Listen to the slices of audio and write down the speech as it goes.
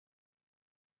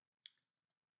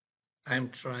I'm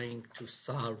trying to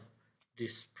solve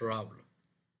this problem.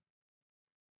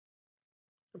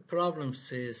 The problem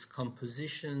says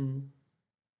composition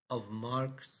of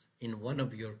marks in one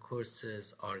of your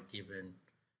courses are given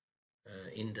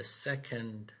in the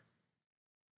second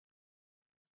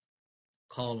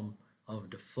column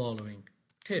of the following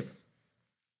table.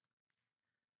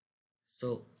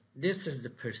 So this is the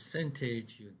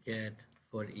percentage you get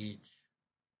for each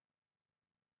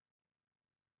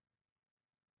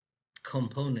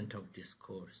component of this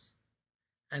course.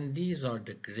 And these are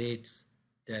the grades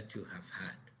that you have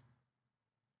had.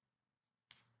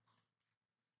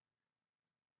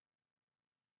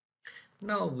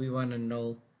 Now we want to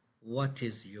know what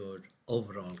is your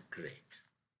overall grade.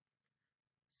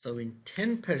 So in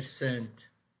 10%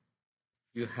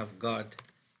 you have got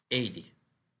 80.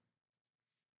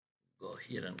 Go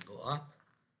here and go up.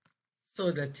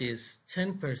 So that is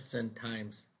 10%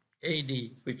 times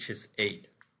 80, which is 8.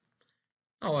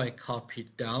 Now I copy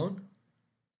it down.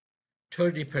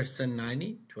 30%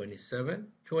 90, 27.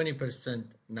 20%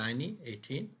 90,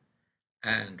 18.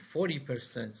 And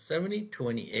 40% 70,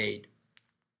 28.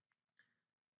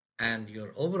 And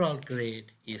your overall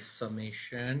grade is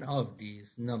summation of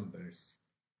these numbers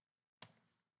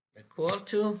equal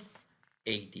to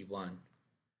 81.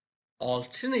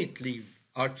 Alternatively,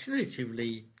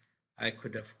 I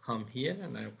could have come here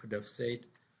and I could have said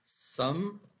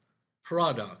sum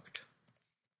product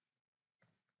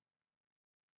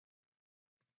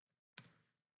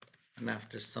and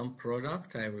after sum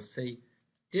product I will say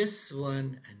this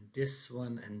one and this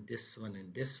one and this one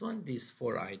and this one, these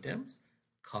 4 items,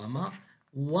 comma,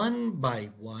 1 by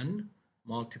 1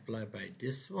 multiply by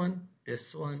this one,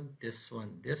 this one, this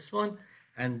one, this one,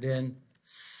 and then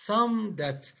sum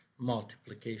that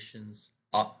multiplications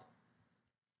up.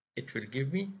 It will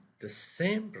give me the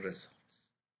same results.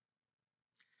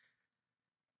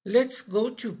 Let's go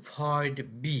to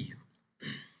part B.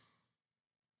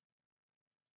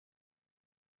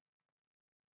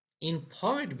 In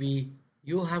part B,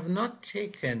 you have not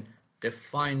taken the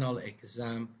final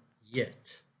exam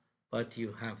yet, but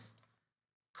you have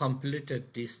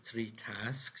completed these 3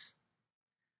 tasks.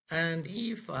 And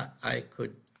if I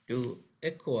could do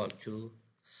equal to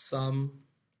sum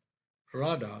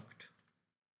product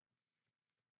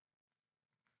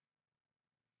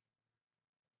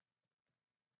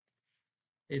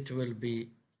it will be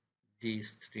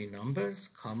these 3 numbers,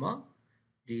 comma,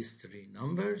 these 3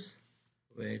 numbers,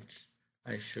 which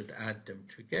I should add them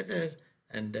together,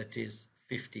 and that is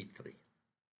 53.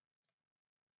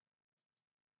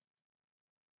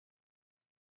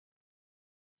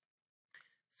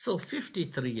 So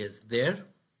 53 is there.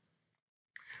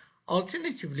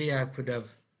 Alternatively, I could have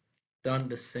done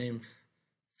the same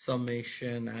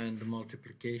summation and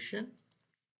multiplication.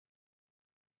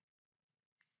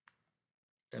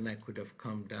 Then I could have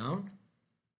come down.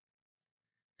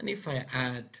 And if I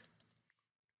add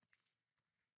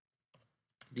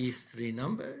these 3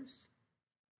 numbers,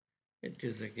 it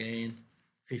is again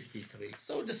 53.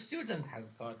 So the student has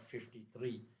got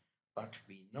 53, but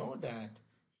we know that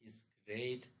his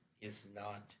grade is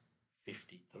not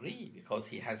 53 because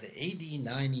he has 80,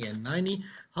 90, and 90.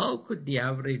 How could the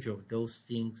average of those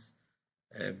things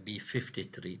be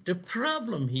 53? The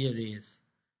problem here is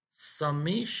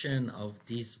summation of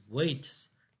these weights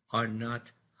are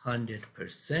not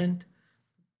 100%,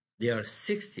 they are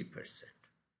 60%.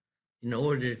 In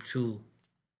order to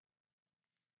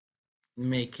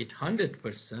make it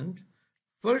 100%,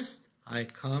 first I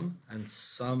come and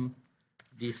sum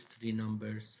these 3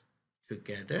 numbers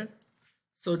together.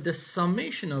 So the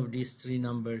summation of these 3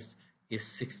 numbers is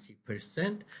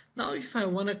 60%. Now if I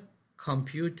want to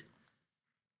compute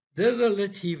the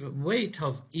relative weight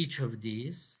of each of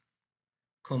these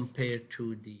compared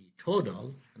to the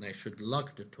total, and I should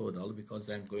lock the total because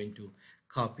I'm going to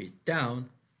copy it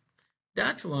down,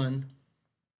 that one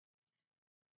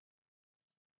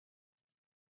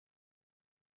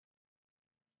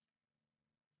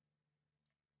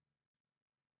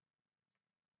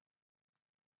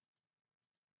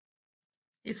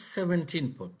is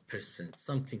 17%,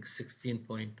 something 16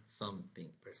 point something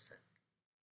percent.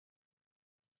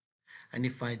 And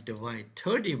if I divide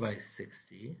 30 by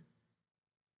 60,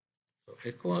 so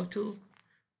equal to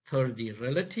 30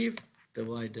 relative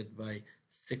divided by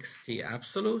 60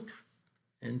 absolute,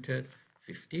 enter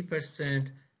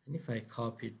 50%, and if I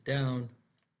copy it down,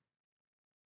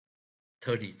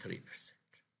 33%.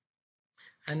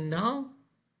 And now,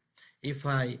 if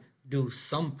I do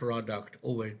sum product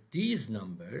over these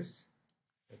numbers,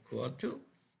 equal to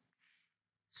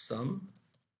sum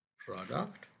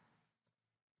product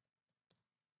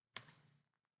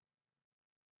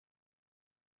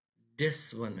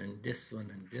this one and this one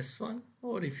and this one,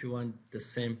 or if you want the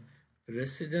same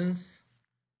precedence,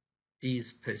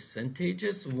 these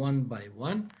percentages one by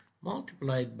one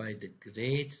multiplied by the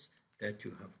grades that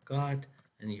you have got,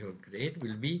 and your grade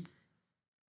will be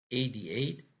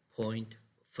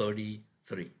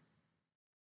 88.33.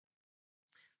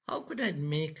 How could I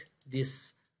make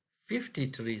this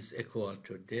 53 is equal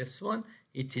to this one?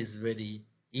 It is very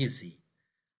easy.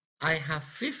 I have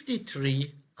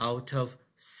 53 out of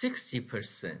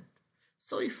 60%.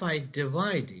 So if I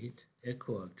divide it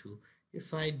equal to,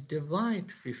 if I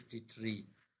divide 53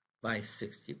 by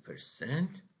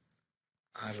 60%,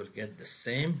 I will get the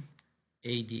same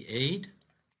 88.33.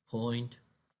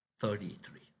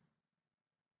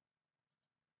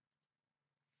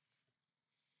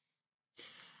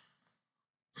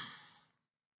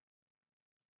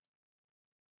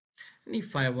 And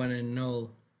if I want to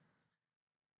know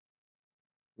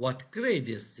what grade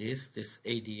is this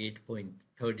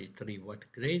 88.33,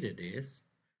 what grade it is,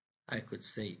 I could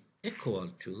say equal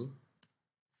to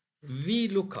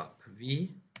VLOOKUP,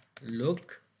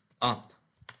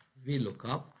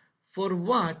 VLOOKUP for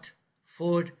what?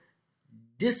 For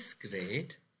this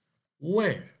grade,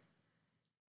 where?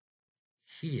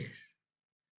 Here,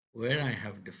 where I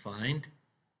have defined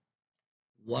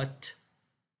what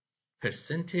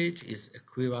percentage is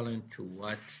equivalent to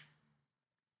what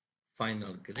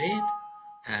final grade,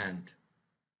 and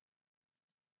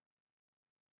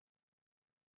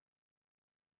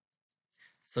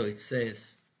so it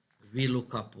says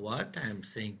VLOOKUP what? I am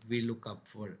saying VLOOKUP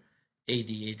for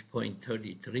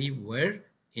 88.33 where?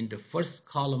 In the first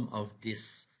column of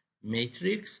this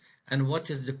matrix. And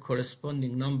what is the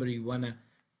corresponding number you want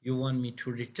me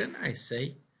to return? I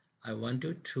say I want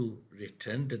you to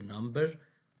return the number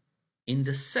in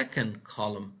the second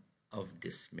column of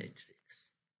this matrix.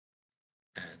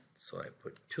 And so I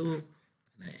put 2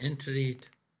 and I enter it.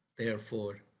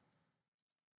 Therefore,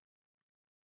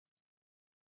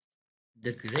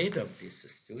 the grade of this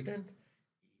student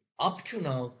up to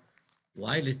now,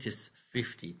 while it is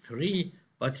 53,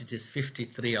 but it is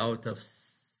 53 out of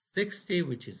 60,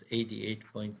 which is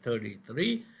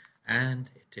 88.33, and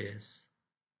it is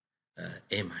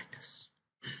A minus.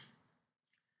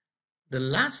 The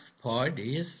last part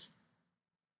is,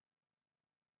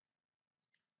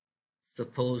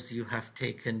 suppose you have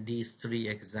taken these 3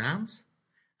 exams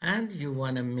and you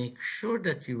want to make sure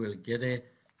that you will get a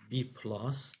B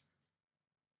plus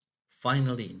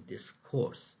finally in this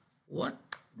course.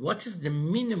 What is the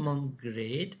minimum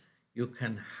grade you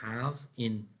can have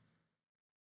in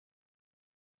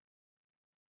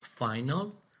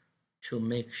final to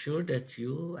make sure that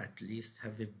you at least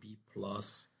have a B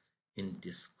plus in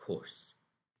this course?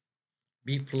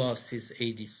 B plus is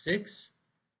 86.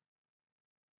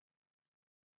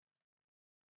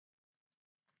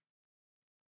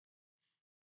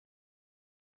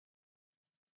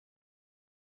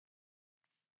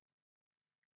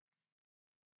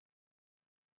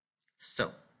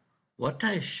 So what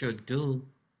I should do,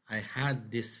 I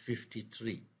had this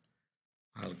 53.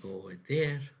 I'll go over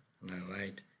there and I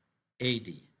write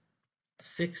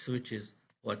 86, which is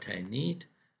what I need,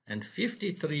 and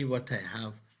 53 what I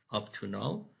have up to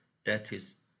now, that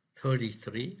is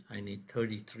 33. I need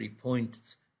 33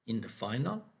 points in the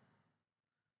final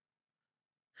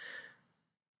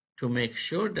to make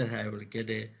sure that I will get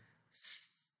a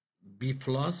B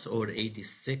plus or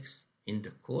 86 in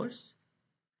the course.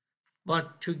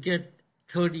 But to get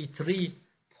 33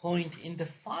 point in the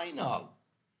final,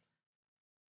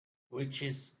 which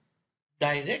is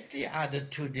directly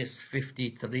added to this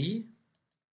 53,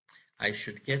 I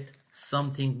should get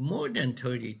something more than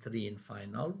 33 in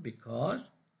final, because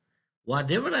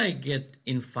whatever I get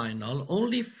in final,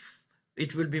 only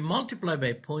it will be multiplied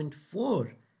by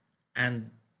 0.4,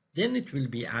 and then it will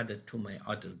be added to my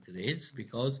other grades,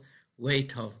 because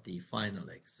weight of the final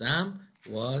exam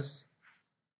was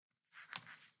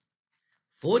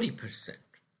 40%,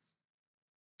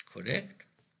 correct?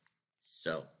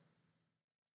 So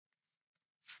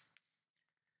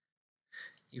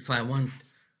if I want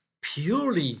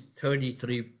purely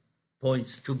 33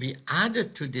 points to be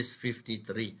added to this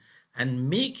 53 and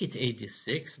make it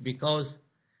 86, because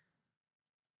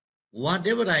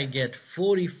whatever I get,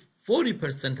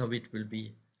 40% of it will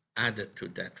be added to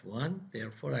that one.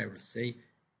 Therefore, I will say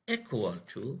equal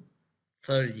to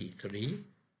 33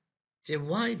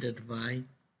 divided by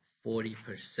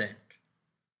 40%.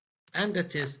 And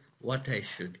that is what I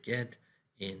should get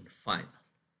in final.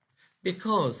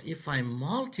 Because if I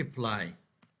multiply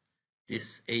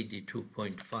this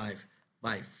 82.5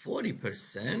 by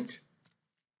 40%,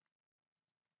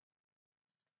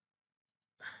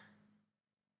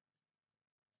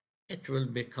 it will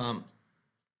become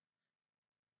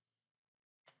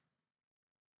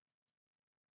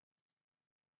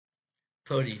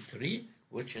 33,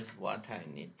 which is what I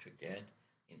need to get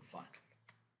in final.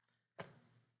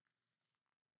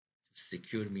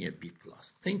 Secure me a B+.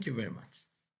 Thank you very much.